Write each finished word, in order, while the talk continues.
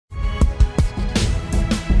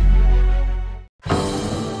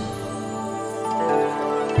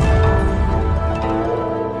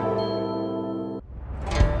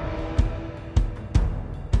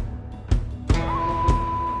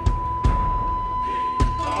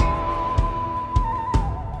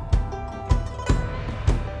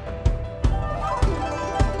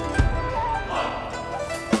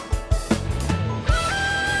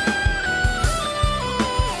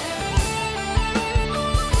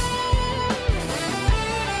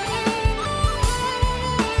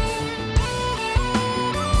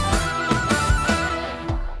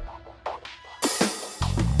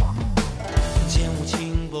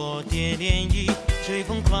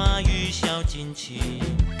心情。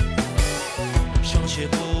上学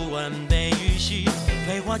不完背语系，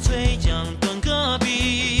废话嘴讲断戈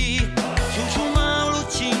壁。初出茅庐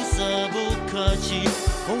青涩不可及，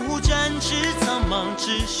鸿鹄展翅苍茫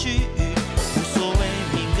只须臾。无所谓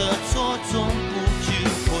命格错综布局，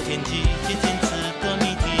破天际渐渐刺个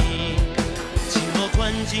谜题。情若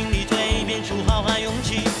困境里蜕变出浩瀚勇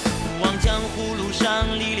气，不忘江湖路上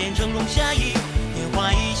历练峥嵘侠义。年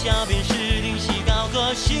华一笑便是灵犀，高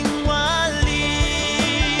歌行万里。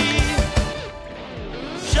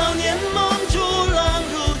少年梦逐浪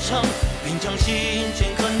入城，并将心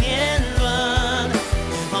镌刻年轮。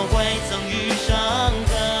年华未曾遇伤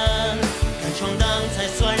痕，敢闯荡才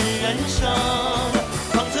算人生。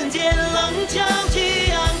方寸间棱角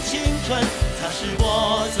激昂青春，擦拭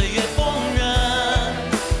过岁月风刃。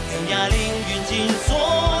天涯凌云尽，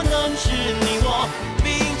所能是你我并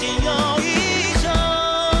肩又一生。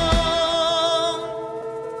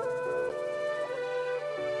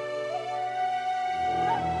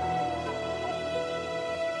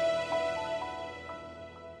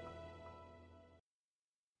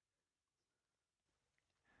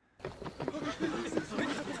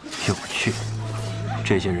有趣，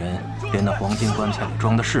这些人连那黄金棺材里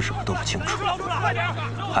装的是什么都不清楚，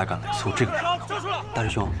还敢来凑这个热闹。大师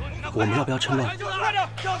兄，我们要不要趁乱？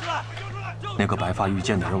那个白发御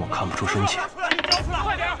剑的人我看不出深浅。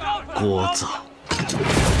聒噪！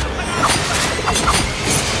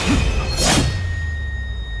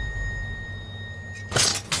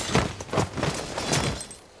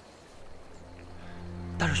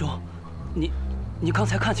大师兄，你刚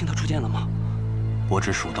才看清他出剑了吗？我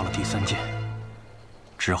只数到了第3剑，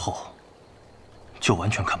之后就完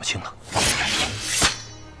全看不清了。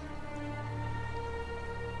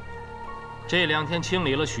这2天清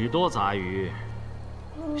理了许多杂鱼，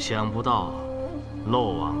想不到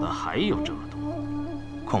漏网的还有这么多。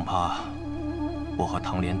恐怕我和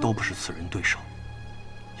唐莲都不是此人对手。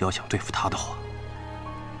要想对付他的话，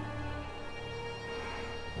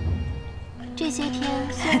这些天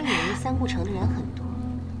虽然远离三顾城的人很多，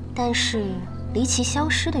但是离奇消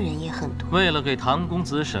失的人也很多。为了给唐公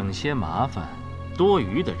子省些麻烦，多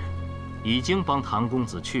余的人已经帮唐公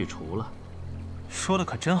子去除了。说的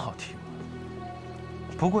可真好听。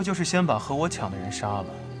不过就是先把和我抢的人杀了，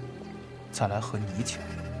再来和你抢。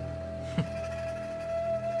哼，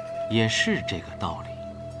也是这个道理。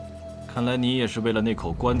看来你也是为了那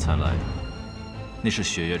口棺材来的，那是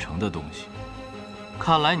雪月城的东西。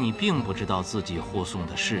看来你并不知道自己护送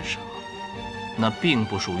的是什么，那并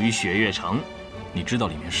不属于雪月城。你知道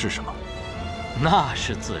里面是什么？那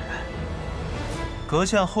是自然。阁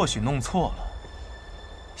下或许弄错了，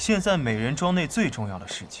现在美人庄内最重要的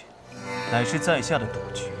事情，乃是在下的赌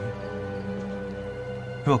局。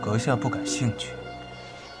若阁下不感兴趣，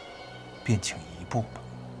便请移步吧。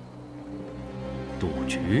赌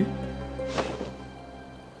局？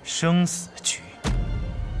生死局。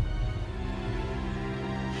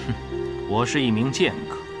哼，我是一名剑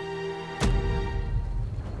客，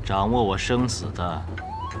掌握我生死的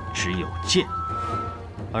只有剑，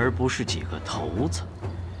而不是几个头子。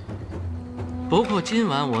不过今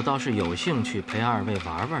晚我倒是有兴趣陪2位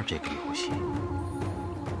玩玩这个游戏。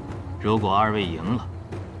如果2位赢了，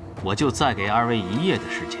我就再给2位1夜的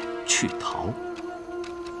时间去逃。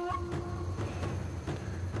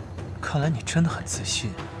看来你真的很自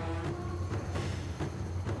信。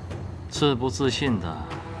自不自信的，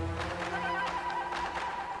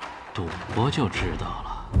赌博就知道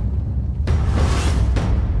了。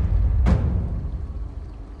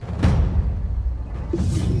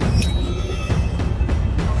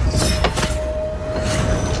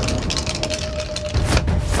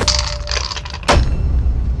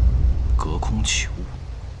隔空起雾，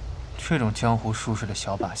这种江湖术士的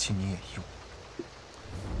小把戏你也用？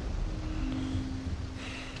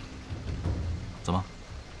怎么？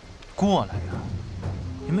过来呀！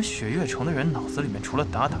你们雪月城的人脑子里面除了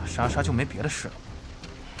打打杀杀就没别的事了。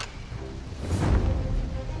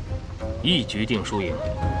一局定输赢，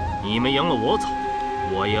你们赢了我走，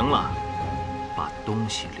我赢了把东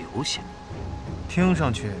西留下。听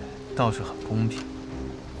上去倒是很公平。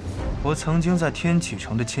我曾经在天启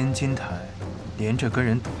城的千金台，连着跟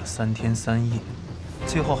人赌了3天3夜，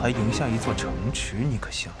最后还赢下一座城池，你可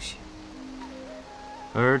相信？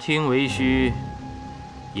耳听为虚，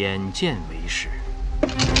眼见为实。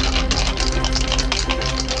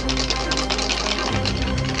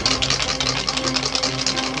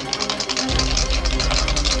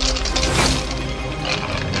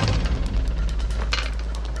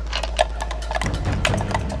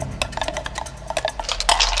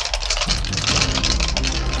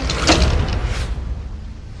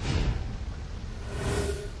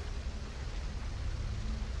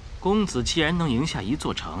公子既然能赢下一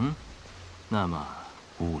座城，那么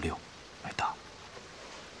556没打。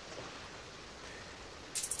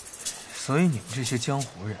所以你们这些江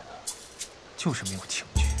湖人啊，就是没有情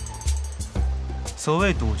趣。所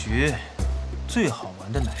谓赌局，最好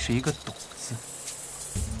玩的乃是一个“赌”字。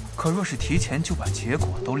可若是提前就把结果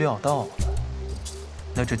都料到了，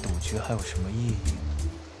那这赌局还有什么意义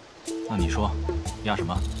呢？那你说，压什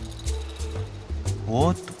么？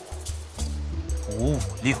我赌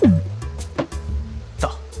556。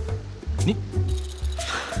到。你，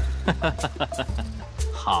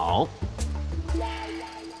好，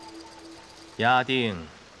压定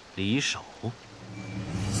离手。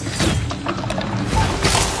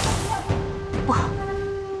不好，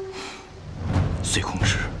随控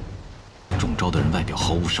制，中招的人外表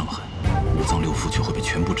毫无伤痕，五脏六腑却会被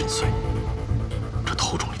全部震碎。这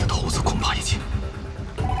头中里的头子恐怕已经……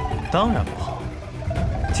当然不好。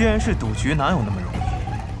既然是赌局，哪有那么容易？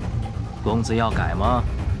公子要改吗？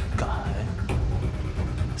改。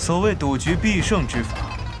所谓赌局必胜之法，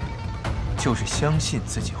就是相信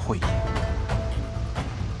自己会赢。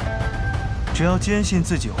只要坚信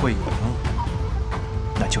自己会赢，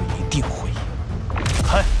那就一定会赢。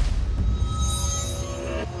开。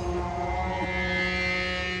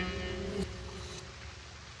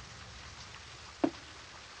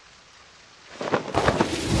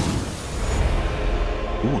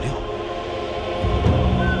556，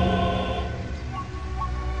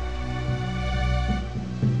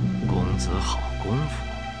公子好功夫。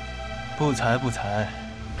不才不才，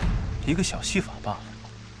一个小戏法罢了。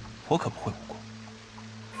我可不会武功。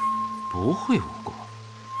不会武功，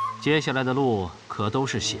接下来的路可都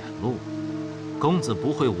是险路。公子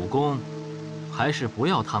不会武功，还是不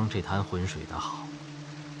要趟这滩浑水的好。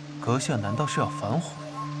阁下难道是要反悔？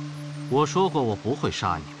我说过我不会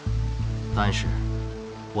杀你们，但是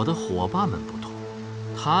我的伙伴们不同，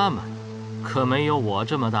他们可没有我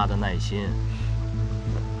这么大的耐心。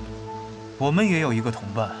我们也有一个同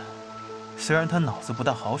伴，虽然他脑子不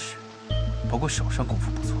大好使，不过手上功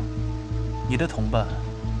夫不错。你的同伴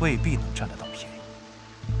未必能占得到便宜。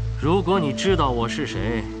如果你知道我是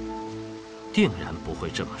谁，定然不会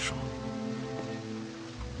这么说。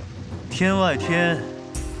天外天，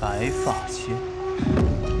白发仙。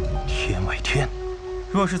天外天，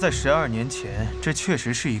若是在12年前，这确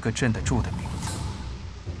实是一个镇得住的名字。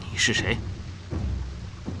你是谁？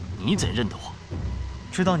你怎认得我？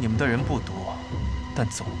知道你们的人不多，但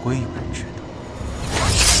总归有人知道。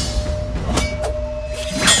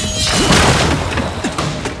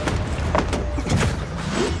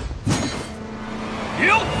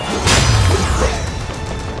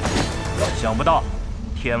想不到，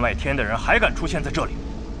天外天的人还敢出现在这里，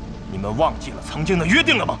你们忘记了曾经的约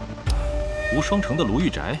定了吗？无双城的卢玉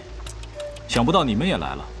宅，想不到你们也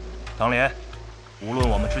来了。唐莲，无论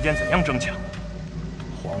我们之间怎样争抢，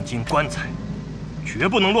黄金棺材绝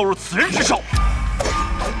不能落入此人之手。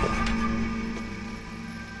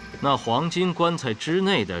那黄金棺材之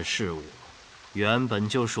内的事物，原本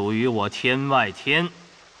就属于我天外天，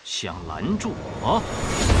想拦住我？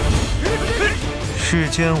世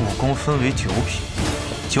间武功分为9品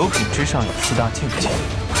，9品之上有4大境界，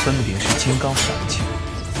分别是金刚梵境、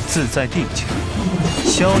自在定境、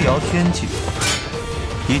逍遥天境，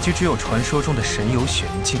以及只有传说中的神游玄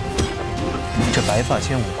境。这白发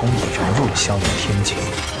仙武功已融入了逍遥天境，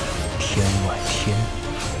天外天，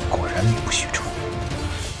果然名不虚传。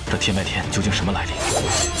这天外天究竟什么来历？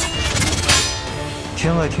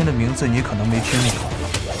天外天的名字你可能没听过，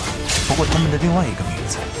不过他们的另外一个名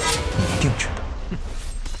字你一定知道。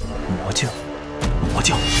魔教，魔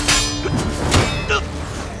教。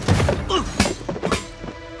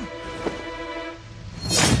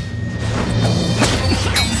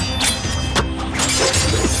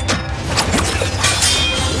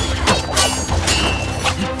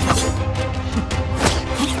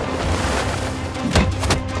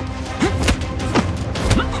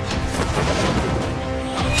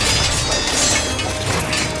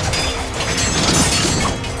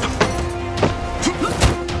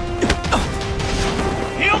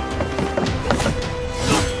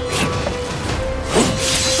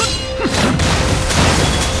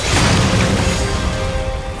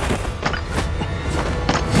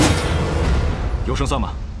有胜算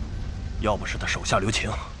吗？要不是他手下留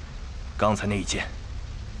情，刚才那一剑，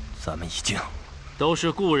咱们已经……都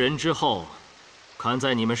是故人之后，看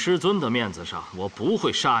在你们师尊的面子上，我不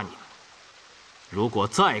会杀你们。如果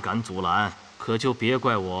再敢阻拦，可就别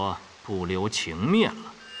怪我不留情面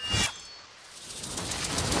了。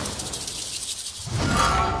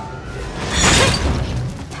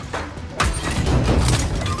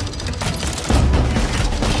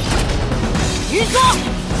鱼哥！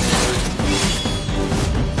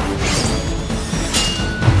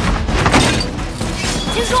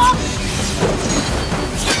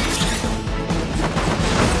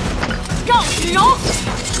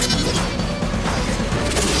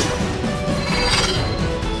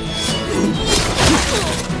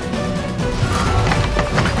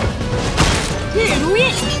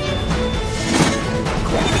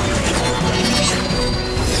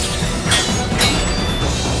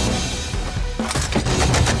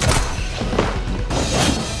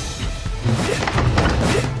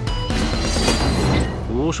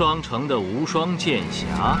双城的无双剑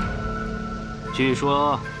匣，据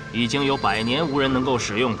说已经有100年无人能够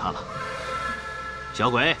使用它了。小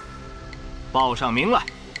鬼，报上名来。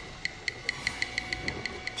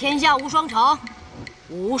天下无双城，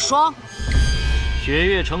无双。雪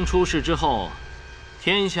月城出事之后，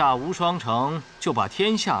天下无双城就把“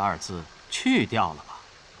天下”2字去掉了吧？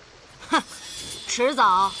哼，迟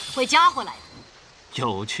早会加回来的。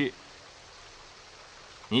有趣。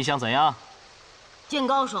你想怎样？见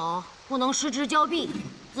高手不能失之交臂，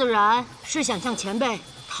自然是想向前辈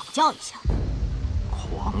讨教一下。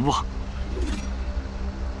狂妄！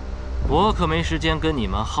我可没时间跟你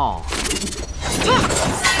们耗。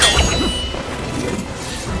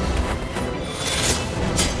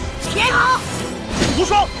别跑！无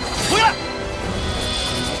双，回来！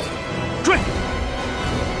追！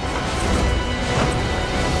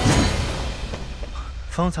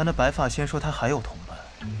方才那白发仙说他还有同伴，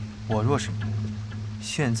我若是你，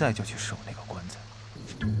现在就去守那个棺材。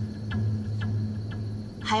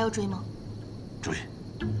还要追吗？追！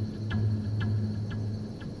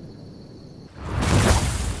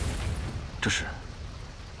这是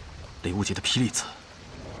雷无桀的霹雳刺。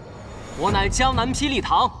我乃江南霹雳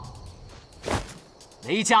堂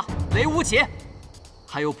雷家雷无桀，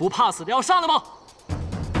还有不怕死的要上的吗？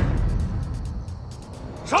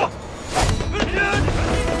上！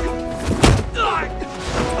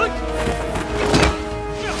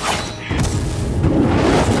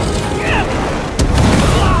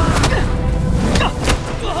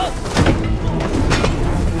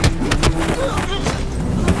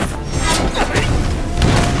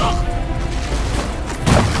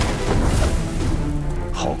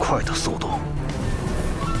好快的速度！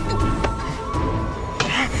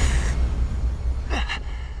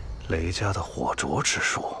雷家的火灼之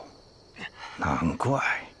术，难怪。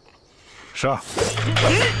上！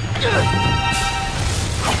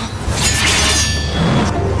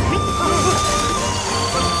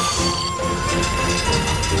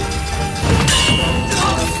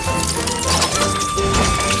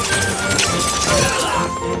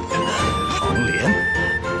唐莲，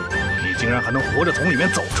你竟然还能活着从里面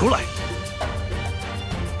走出来！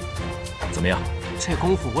怎么样？这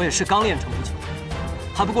功夫我也是刚练成不久，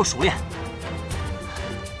还不够熟练。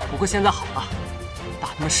不过现在好了，打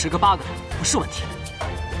他们10个8个的不是问题。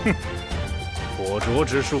哼，火灼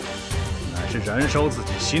之术乃是燃烧自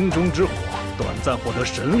己心中之火，短暂获得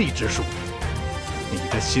神力之术。你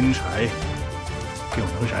的心柴又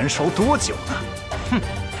能燃烧多久呢？哼，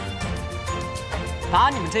打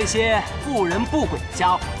你们这些不人不鬼的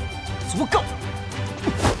家伙足够。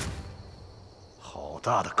好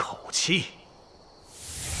大的口气！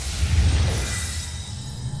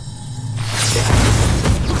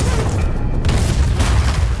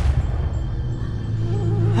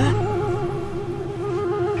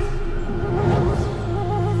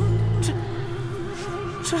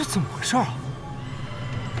这是怎么回事啊？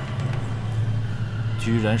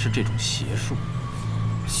居然是这种邪术！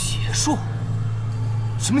邪术？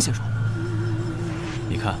什么邪术？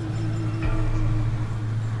你看，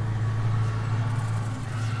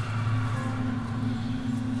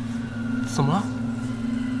怎么了？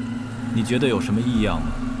你觉得有什么异样吗？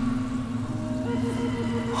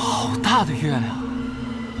好大的月亮，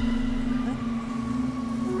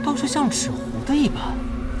倒是像纸糊的一般。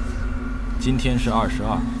今天是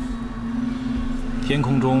22，天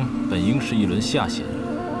空中本应是一轮下弦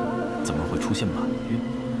月，怎么会出现满月？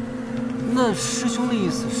那师兄的意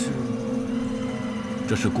思是？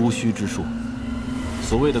这是孤虚之术。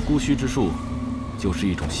所谓的孤虚之术，就是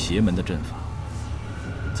一种邪门的阵法。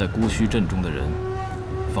在孤虚阵中的人，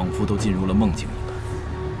仿佛都进入了梦境一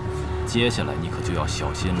般。接下来你可就要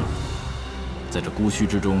小心了。在这孤虚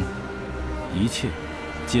之中，一切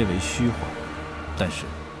皆为虚幻，但是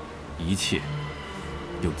一切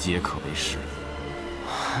又皆可为实。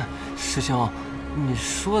师兄，你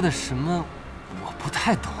说的什么？我不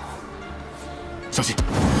太懂。小心！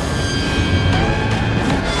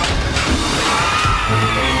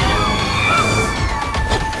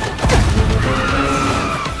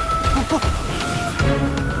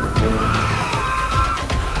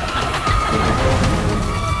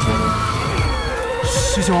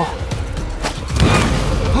师兄，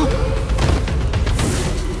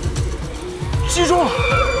击中了！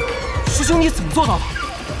师兄，你怎么做到的？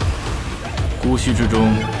孤虚之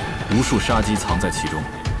中，无数杀机藏在其中，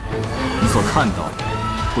你所看到的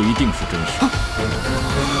不一定是真实。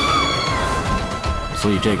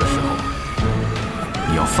所以这个时候，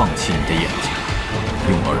你要放弃你的眼睛，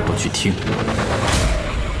用耳朵去听。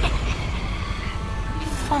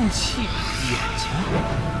放弃眼睛？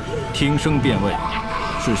听声辨位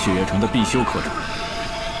是雪月城的必修课程。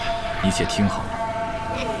你且听好，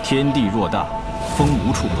天地若大，风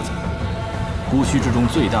无处不在。孤墟之中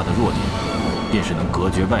最大的弱点，便是能隔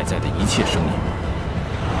绝外在的一切声音。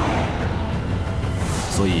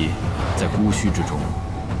所以，在孤墟之中，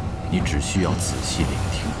你只需要仔细聆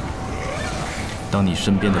听。当你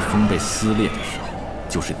身边的风被撕裂的时候，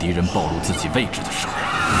就是敌人暴露自己位置的时候。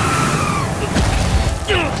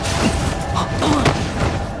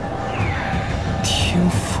听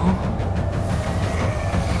风。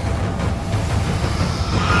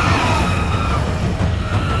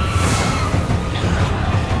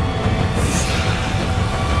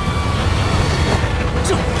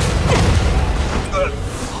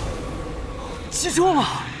 击中了，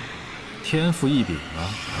天赋异禀啊！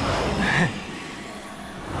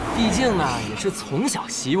毕竟呢，也是从小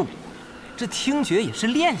习武，这听觉也是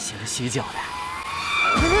练习了许久的。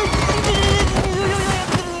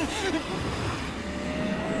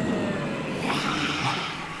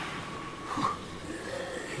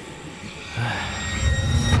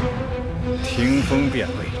听风辨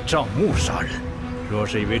位，仗目杀人。若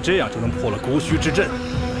是以为这样就能破了孤墟之阵，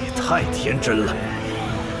那也太天真了。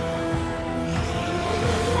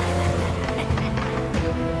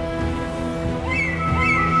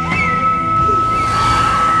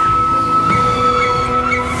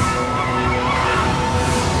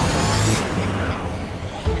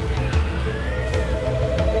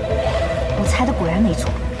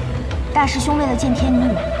 大师兄为了见天女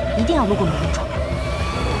勇，一定要路过迷雾庄。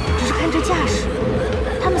只是看这架势，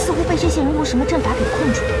他们似乎被这些人用什么阵法给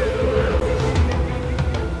困住了。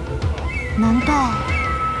难道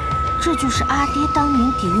这就是阿爹当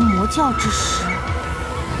年抵御魔教之时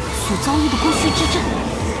所遭遇的孤墟之阵？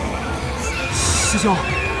师兄，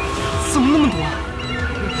怎么那么多？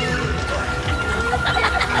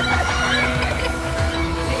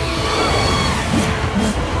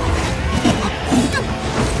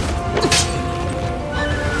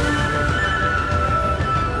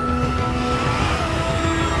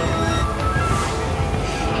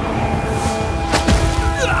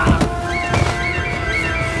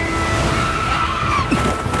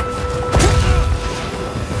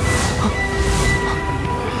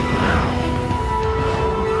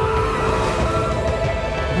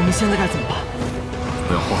 现在该怎么办？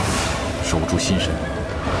不要慌，守住心神，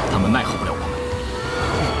他们奈何不了我们。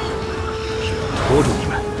只要拖住你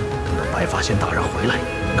们，等到白发仙大人回来，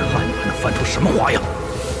看你们能翻出什么花样。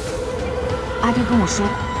阿爹跟我说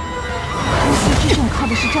过，孤墟之阵靠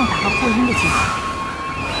的是阵法和破音的结合，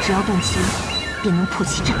只要断其一，便能破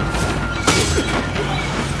其阵。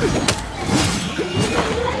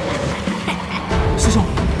师兄，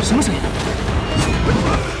什么声音？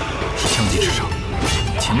是枪击之声。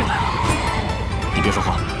 前面来了，你别说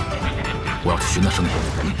话，我要去寻那声音。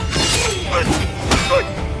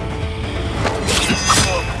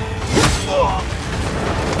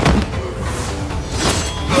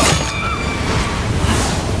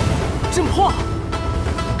阵破！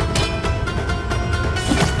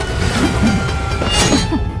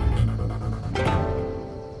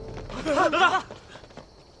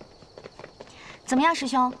怎么样，师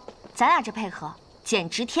兄？咱俩这配合简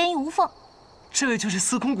直天衣无缝。 这位就是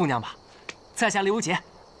司空姑娘吧？在下刘杰。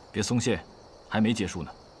别松懈，还没结束呢。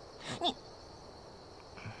你，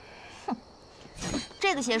哼，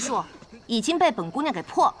这个邪术已经被本姑娘给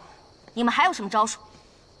破了，你们还有什么招数，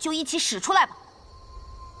就一起使出来吧。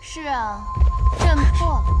是啊，阵破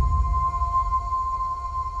了。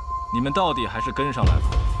你们到底还是跟上来了。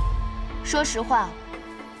说实话，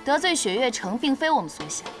得罪雪月城并非我们所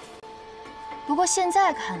想。不过现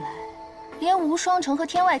在看来，连无双城和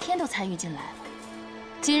天外天都参与进来了。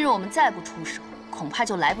 今日我们再不出手，恐怕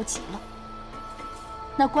就来不及了。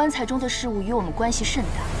那棺材中的事物与我们关系甚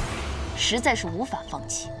大，实在是无法放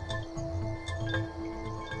弃。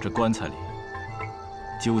这棺材里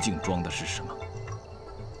究竟装的是什么？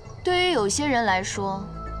对于有些人来说，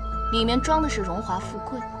里面装的是荣华富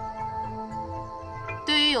贵；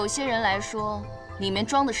对于有些人来说，里面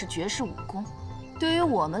装的是绝世武功；对于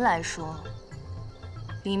我们来说，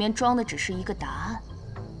里面装的只是一个答案。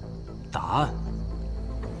答案。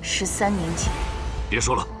 13年前，别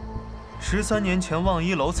说了。13年前望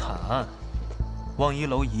一楼惨案，望一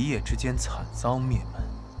楼一夜之间惨遭灭门。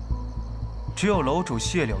只有楼主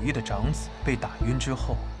谢柳依的长子被打晕之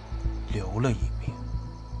后，留了一命。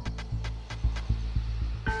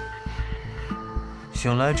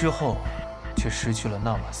醒来之后，却失去了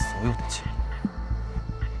那晚所有的记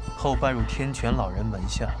忆。后拜入天泉老人门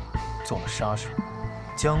下，做了杀手，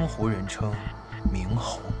江湖人称明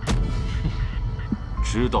侯。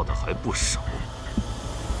 知道的还不少，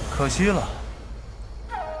可惜了。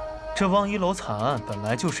这望一楼惨案本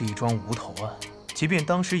来就是一桩无头案，即便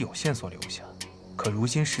当时有线索留下，可如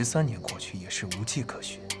今13年过去，也是无迹可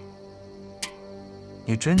寻。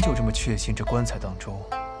你真就这么确信这棺材当中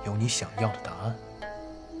有你想要的答案？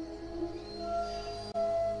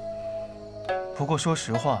不过说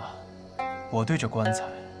实话，我对这棺材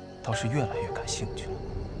倒是越来越感兴趣了。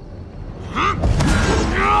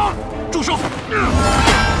住手！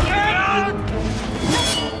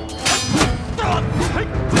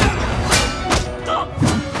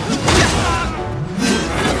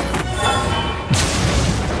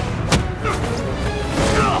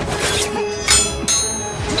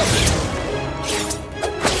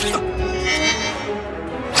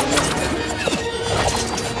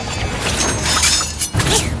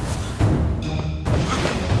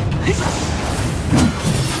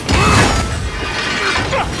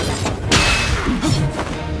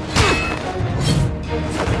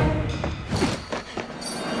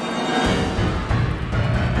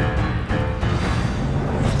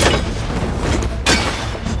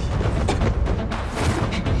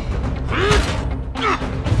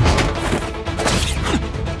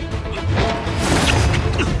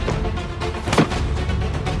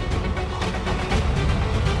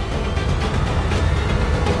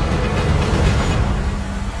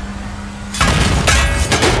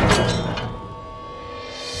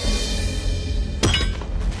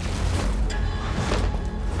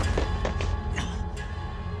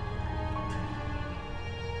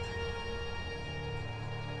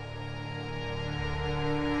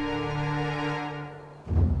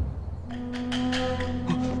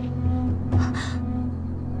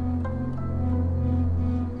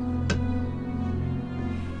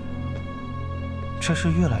这事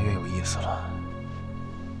越来越有意思了。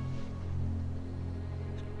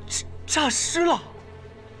诈尸了！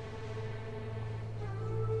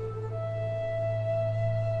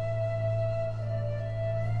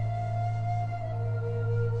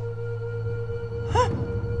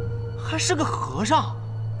还是个和尚，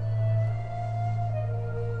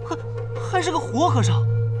还是个活和尚。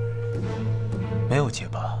没有结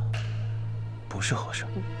巴，不是和尚。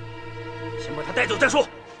先把他带走再说。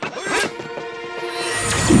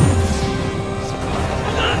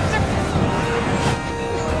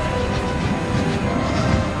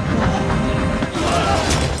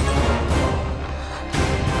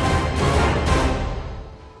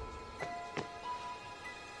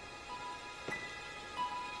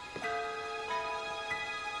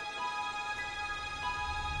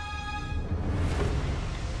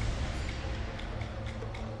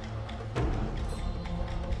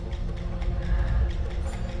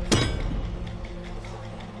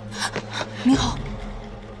你好，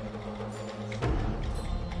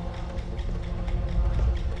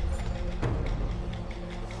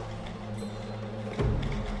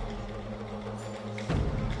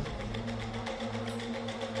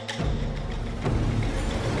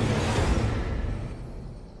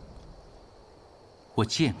我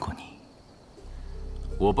见过你。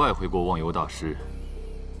我拜会过忘忧大师，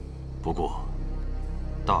不过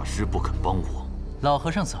大师不肯帮我。老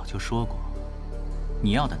和尚早就说过，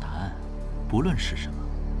你要的答案，不论是什么，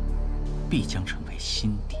必将成为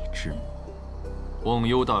心底之魔。忘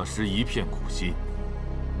忧大师一片苦心，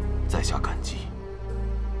在下感激。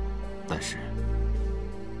但是，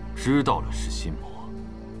知道了是心魔，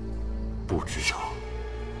不知道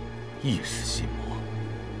亦是心魔。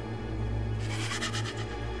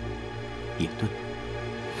也对。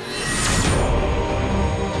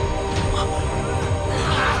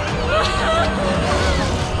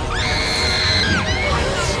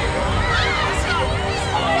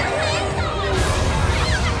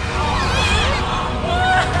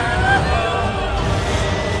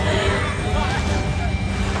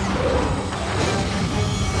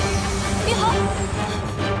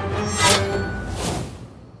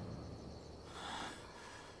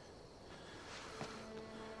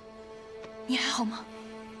你还好吗？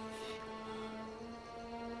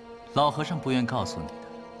老和尚不愿告诉你的，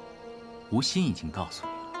吴心已经告诉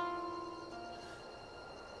你了。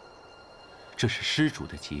这是施主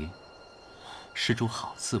的劫，施主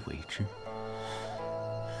好自为之。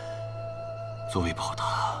作为报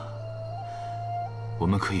答，我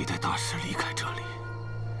们可以带大师离开这里。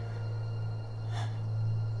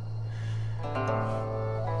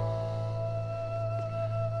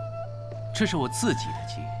这是我自己的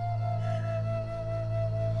劫，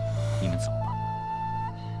你们走吧。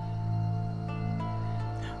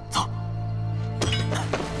走。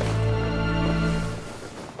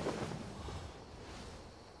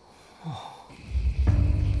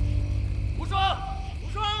无双，无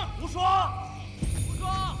双，无双，无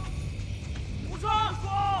双，无双，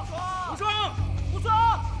无双，无双，无双，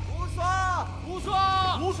无双，无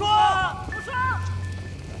双！无双！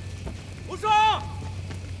无双！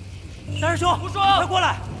大师兄，无双，快过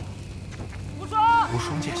来！无双！无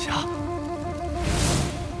双剑侠，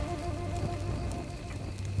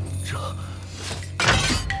这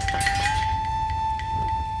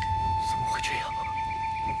怎么会这样？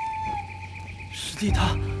师弟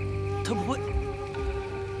他不会？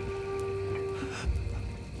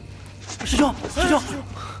师兄，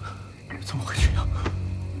怎么会这样？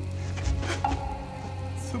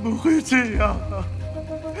怎么会这样啊？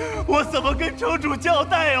我怎么跟城主交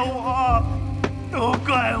代呀？都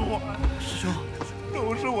怪我，师兄，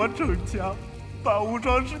都是我逞强，把无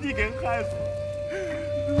双师弟给害死了。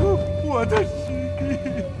我的师弟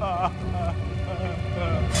啊，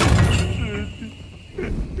师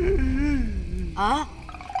弟！哎，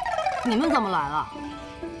你们怎么来了？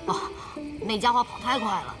哦，那家伙跑太快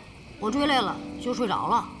了，我追累了就睡着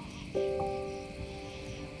了。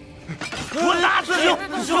我打死你！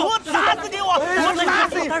我打死你！我打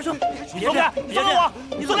死你！大师兄，你松开！你松开我！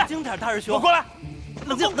你冷静点，大师兄。我过来，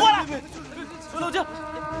冷静，过来，冷静。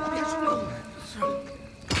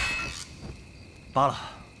罢了，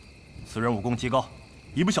此人武功极高，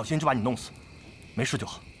一不小心就把你弄死，没事就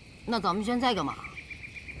好。那咱们现在干嘛？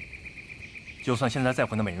就算现在再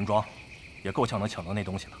回那美人庄，也够呛能抢到那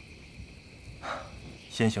东西了。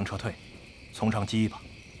先行撤退，从长计议吧。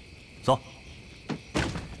走。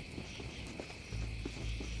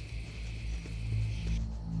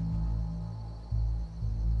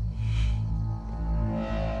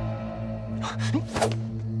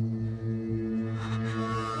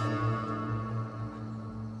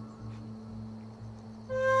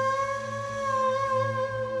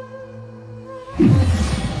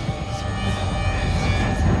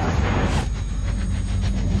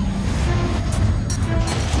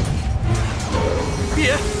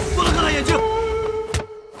别，不能看他眼睛！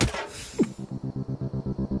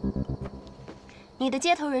你的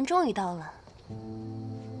接头人终于到了。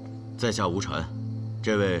在下无禅，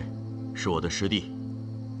这位是我的师弟，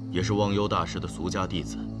也是忘忧大师的俗家弟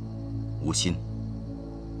子，无心。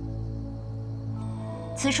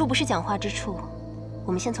此处不是讲话之处，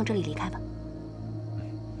我们先从这里离开吧。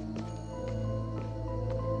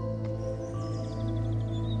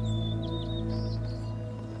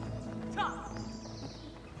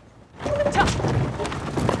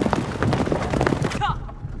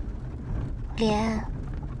莲，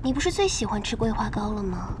你不是最喜欢吃桂花糕了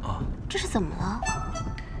吗？啊，这是怎么了？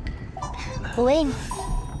我喂你。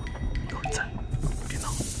有人在，别闹。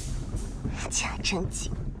假正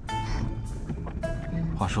经。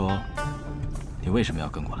话说，你为什么要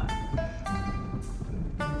跟过来？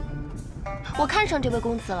我看上这位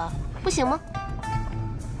公子了，不行吗？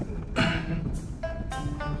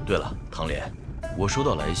对了，唐莲，我收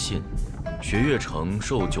到来信，雪月城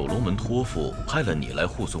受九龙门托付，派了你来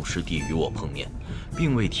护送师弟与我碰面，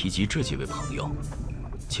并未提及这几位朋友。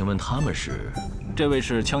请问他们是？这位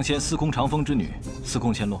是枪仙司空长风之女，司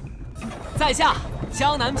空千落。在下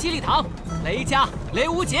江南霹雳堂雷家雷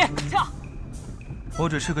无桀。我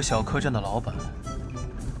只是个小客栈的老板，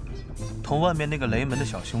同外面那个雷门的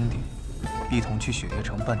小兄弟一同去雪月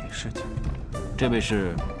城办点事情。这位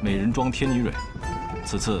是美人庄天女蕊，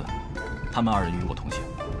此次他们二人与我同行。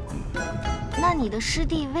那你的师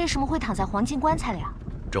弟为什么会躺在黄金棺材里啊？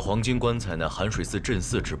这黄金棺材乃寒水寺镇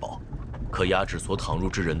寺之宝，可压制所躺入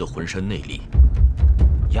之人的浑身内力。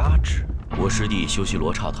压制？我师弟修习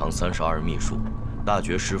罗刹堂32秘术，大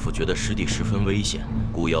觉师傅觉得师弟十分危险，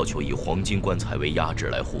故要求以黄金棺材为压制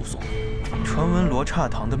来护送。传闻罗刹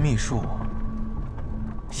堂的秘术，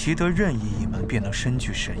习得任意一门便能身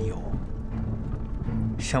具神游。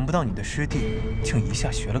想不到你的师弟竟一下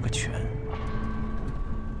学了个全。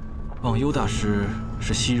忘忧大师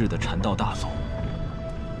是昔日的禅道大宗，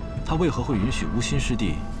他为何会允许无心师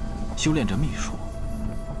弟修炼这秘术？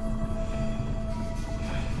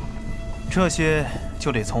这些就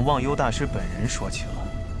得从忘忧大师本人说起了。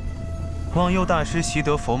忘忧大师习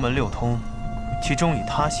得佛门六通，其中以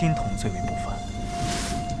他心通最为不凡。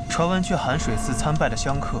传闻去寒水寺参拜的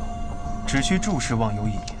香客，只需注视忘忧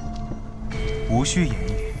一眼，无需言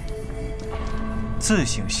语，自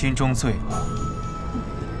省心中罪恶。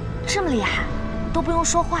这么厉害，都不用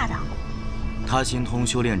说话的。他心通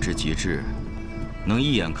修炼至极致，能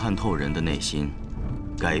一眼看透人的内心，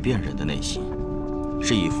改变人的内心，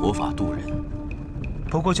是以佛法度人。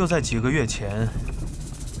不过就在几个月前，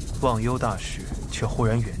忘忧大师却忽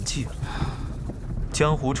然圆寂了。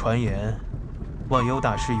江湖传言，忘忧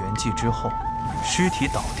大师圆寂之后，尸体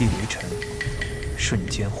倒地为尘，瞬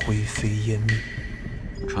间灰飞烟灭。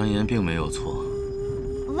传言并没有错。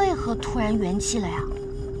为何突然圆寂了呀？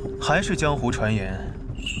还是江湖传言，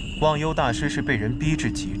忘忧大师是被人逼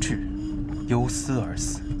至极致，忧思而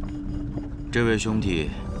死。这位兄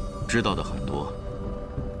弟知道的很多。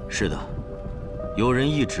是的，有人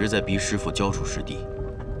一直在逼师傅交出师弟，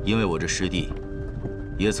因为我这师弟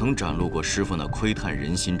也曾展露过师傅那窥探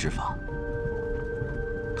人心之法。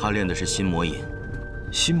他练的是心魔引。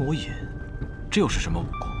心魔引，这又是什么武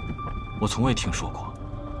功？我从未听说过。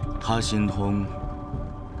他心通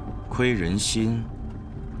窥人心，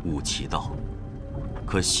悟其道。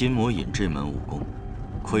可心魔引这门武功，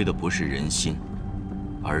窥的不是人心，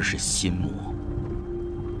而是心魔。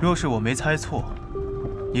若是我没猜错，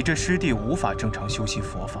你这师弟无法正常修习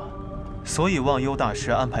佛法，所以忘忧大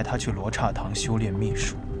师安排他去罗刹堂修炼秘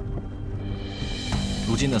术。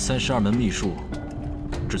如今那32门秘术，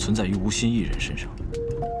只存在于无心一人身上，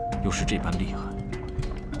又是这般厉害，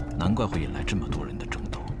难怪会引来这么多人的争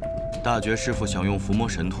斗。大觉师傅想用伏魔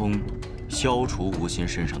神通消除无心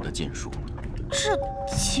身上的禁术，这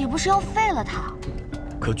岂不是要废了他？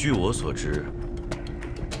可据我所知，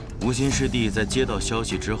无心师弟在接到消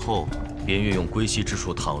息之后，便运用归西之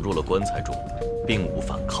术躺入了棺材中，并无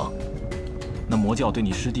反抗。那魔教对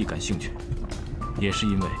你师弟感兴趣，也是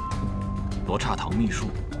因为罗刹堂秘术？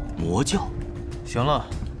魔教？行了，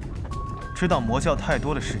知道魔教太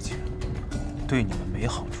多的事情，对你们没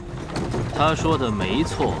好处。他说的没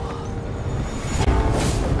错。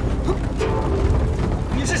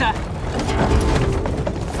你是谁？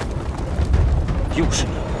又是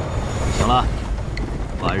你！行了，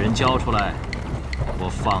把人交出来，我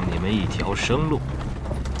放你们一条生路。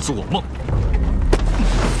做梦！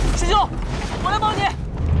师兄，我来帮你。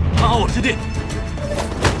看好我师弟！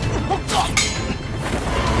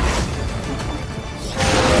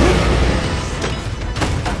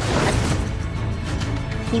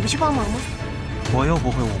你不去帮忙吗？我又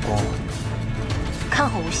不会武功，看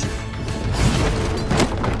好无心。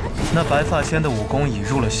那白发仙的武功已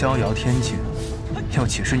入了逍遥天境，又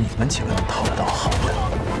岂是你们几个能讨得到好的？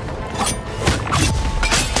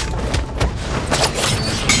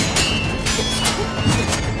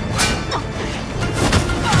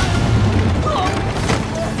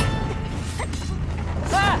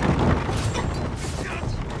哎，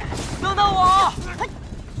等等我！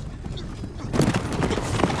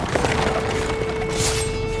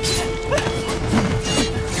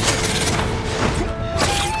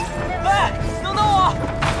哎，等等我！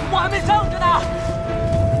我还没上去呢。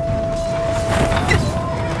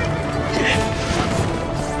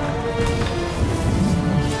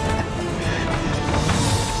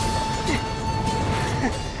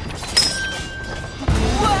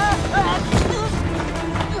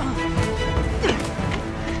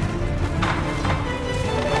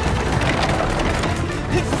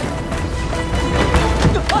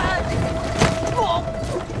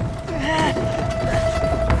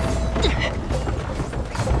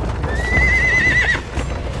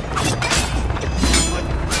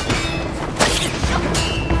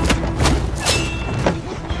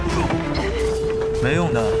没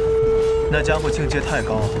用的，那家伙境界太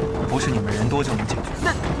高，不是你们人多就能解决。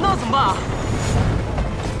那怎么办啊？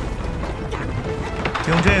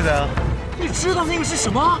用这个呀。你知道那个是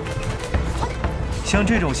什么？像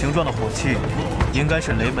这种形状的火器，应该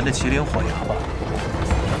是雷门的麒麟火牙吧？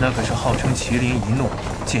那可是号称麒麟一怒，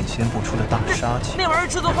剑仙不出的大杀器。那玩意儿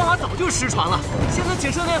制作方法早就失传了，现在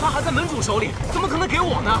仅剩那把还在门主手里，怎么可能给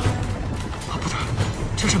我呢？啊，不对，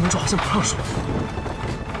这事门主好像不让说。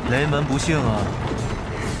雷门不幸啊。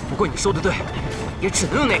不过你说的对，也只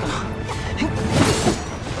能用那个了。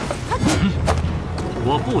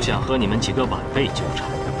我不想和你们几个晚辈纠缠。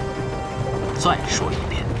再说一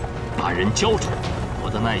遍，把人交出来，我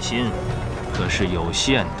的耐心可是有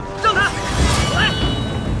限的。让开！来！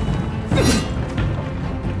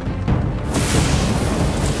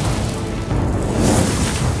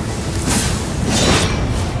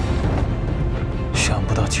想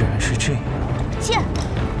不到竟然是这样。剑，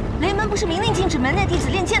雷门不是明令禁止门内弟子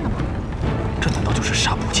练剑的吗？这难道就是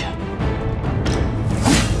杀捕剑？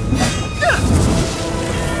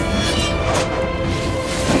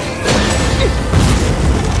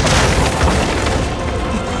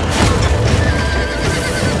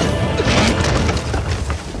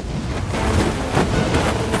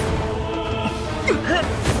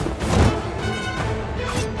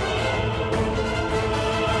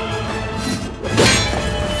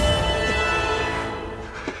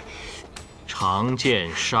长剑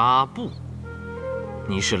纱布，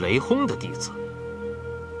你是雷轰的弟子。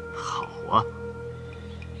好啊，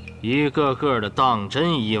一个个的当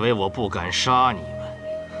真以为我不敢杀你们。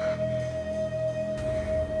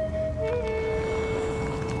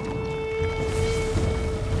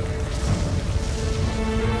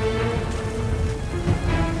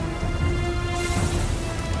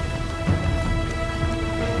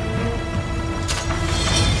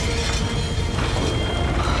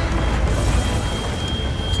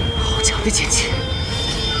强的剑气，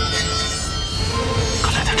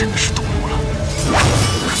看来他真的是动怒了。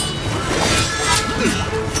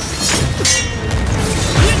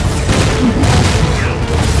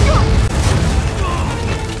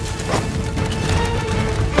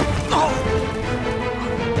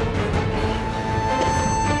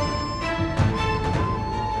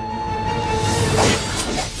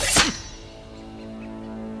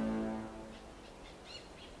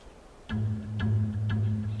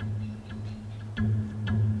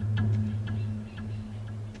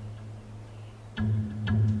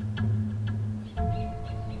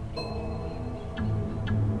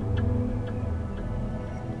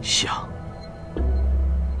香，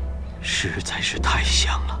实在是太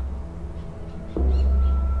香了。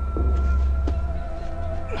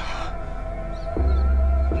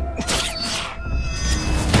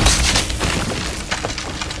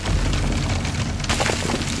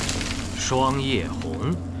霜叶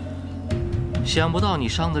红，想不到你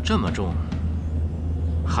伤得这么重，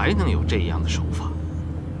还能有这样的手法。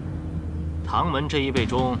唐门这一辈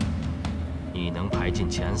中，你能排进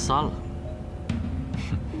前3了。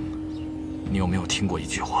你有没有听过一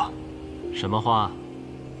句话？什么话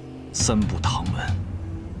？3步唐门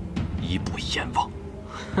，1步阎王。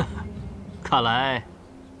看来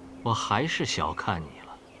我还是小看你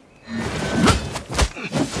了。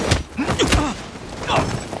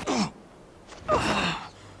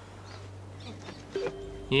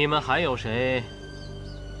你们还有谁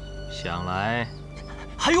想来？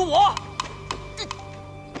还有我。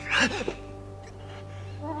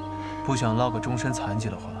不想落个终身残疾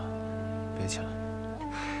的话，别起来。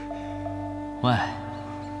喂，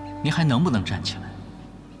你还能不能站起来？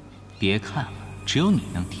别看了，只有你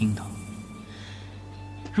能听到。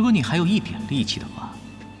如果你还有一点力气的话，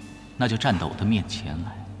那就站到我的面前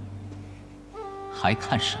来。还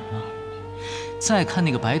看什么？再看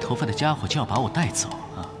那个白头发的家伙就要把我带走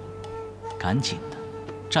了，赶紧的，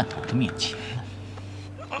站到我的面前来。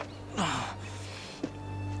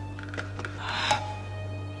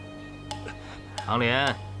唐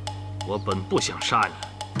莲，我本不想杀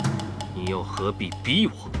你，你又何必逼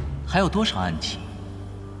我？还有多少暗器？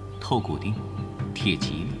透骨钉、铁蒺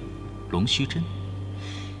藜、龙须针，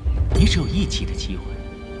你只有一击的机会，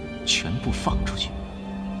全部放出去。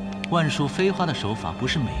万术飞花的手法不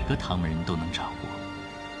是每个唐门人都能掌握，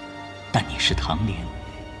但你是唐莲，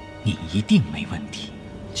你一定没问题。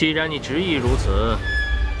既然你执意如此，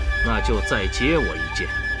那就再接我一剑，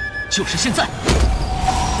就是现在。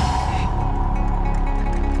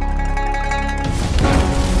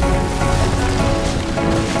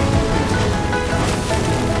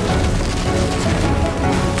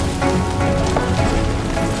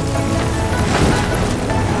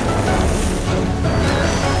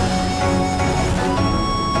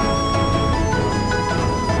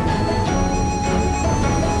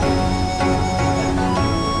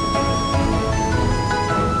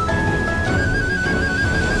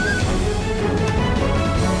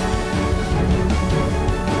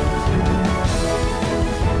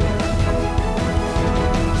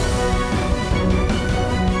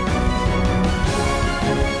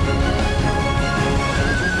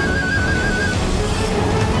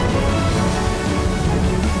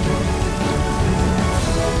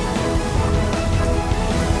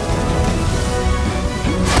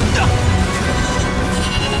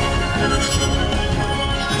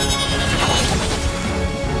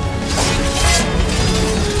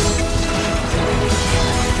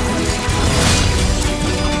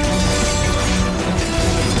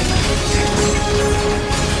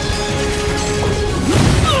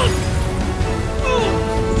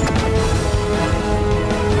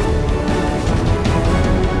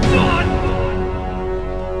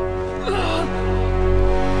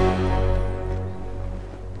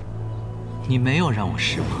你没有让我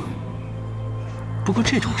失望，不过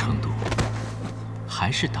这种程度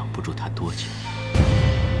还是挡不住他多久。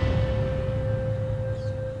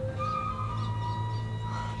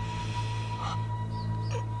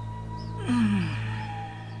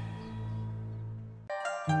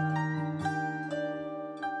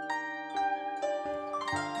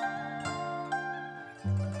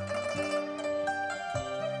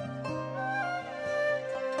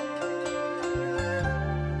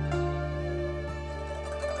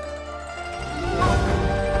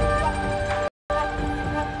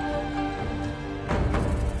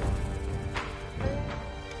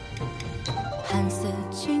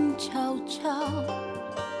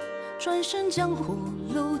转身江湖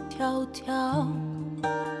路迢迢，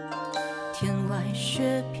天外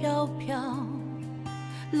雪飘飘，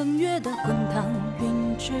冷月的滚烫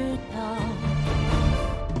云知道，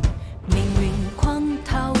命运狂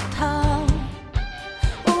滔滔。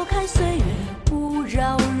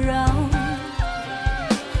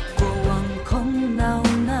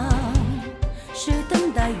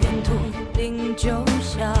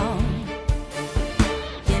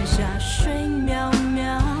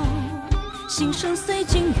心声随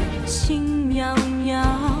境遇轻渺渺。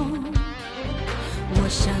我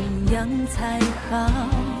想样才好，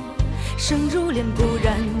生如莲，不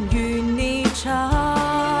染与你潮。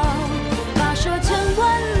跋涉千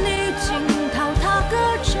万里惊涛，踏歌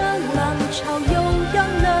着浪潮，悠扬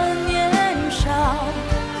了年少。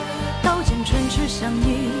刀剑唇齿相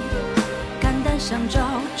依，肝胆相照，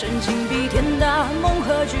真情比天大，梦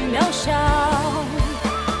何惧渺小。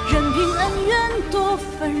任凭恩怨多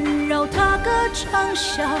纷扰，踏歌长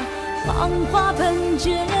啸，芳华喷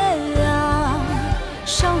溅啊。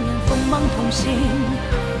少年锋芒同行，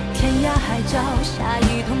天涯海角下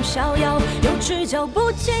一同逍遥，有只脚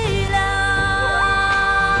不寂寥。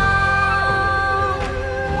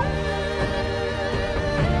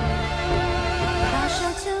跋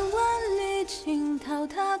涉千万里惊涛，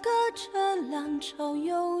踏歌着浪潮，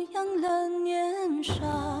悠扬了年少。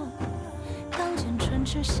刀剑唇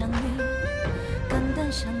齿相依，肝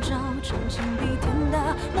胆相照，真情比天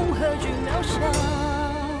大，梦何惧渺小。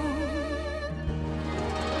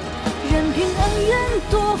任凭恩怨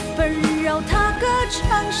多纷扰，踏歌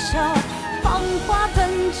长啸，芳华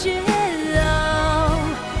喷溅啊。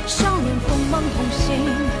少年锋芒同行，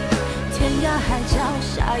天涯海角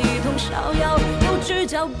下一同逍遥，有只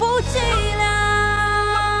脚不寂寥。